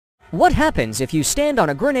What happens if you stand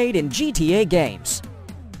on a grenade in GTA games?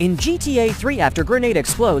 In GTA 3, after grenade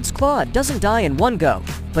explodes, Claude doesn't die in one go,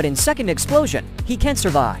 but in second explosion, he can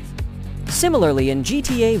survive. Similarly, in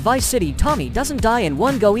GTA Vice City, Tommy doesn't die in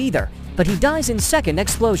one go either, but he dies in second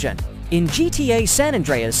explosion. In GTA San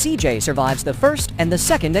Andreas, CJ survives the first and the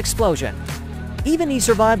second explosion. Even he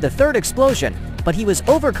survived the third explosion, but he was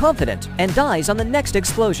overconfident and dies on the next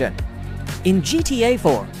explosion. In GTA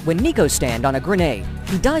 4, when Nico stands on a grenade,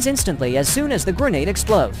 he dies instantly as soon as the grenade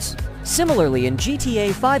explodes. Similarly, in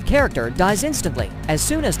GTA 5, character dies instantly as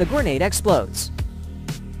soon as the grenade explodes.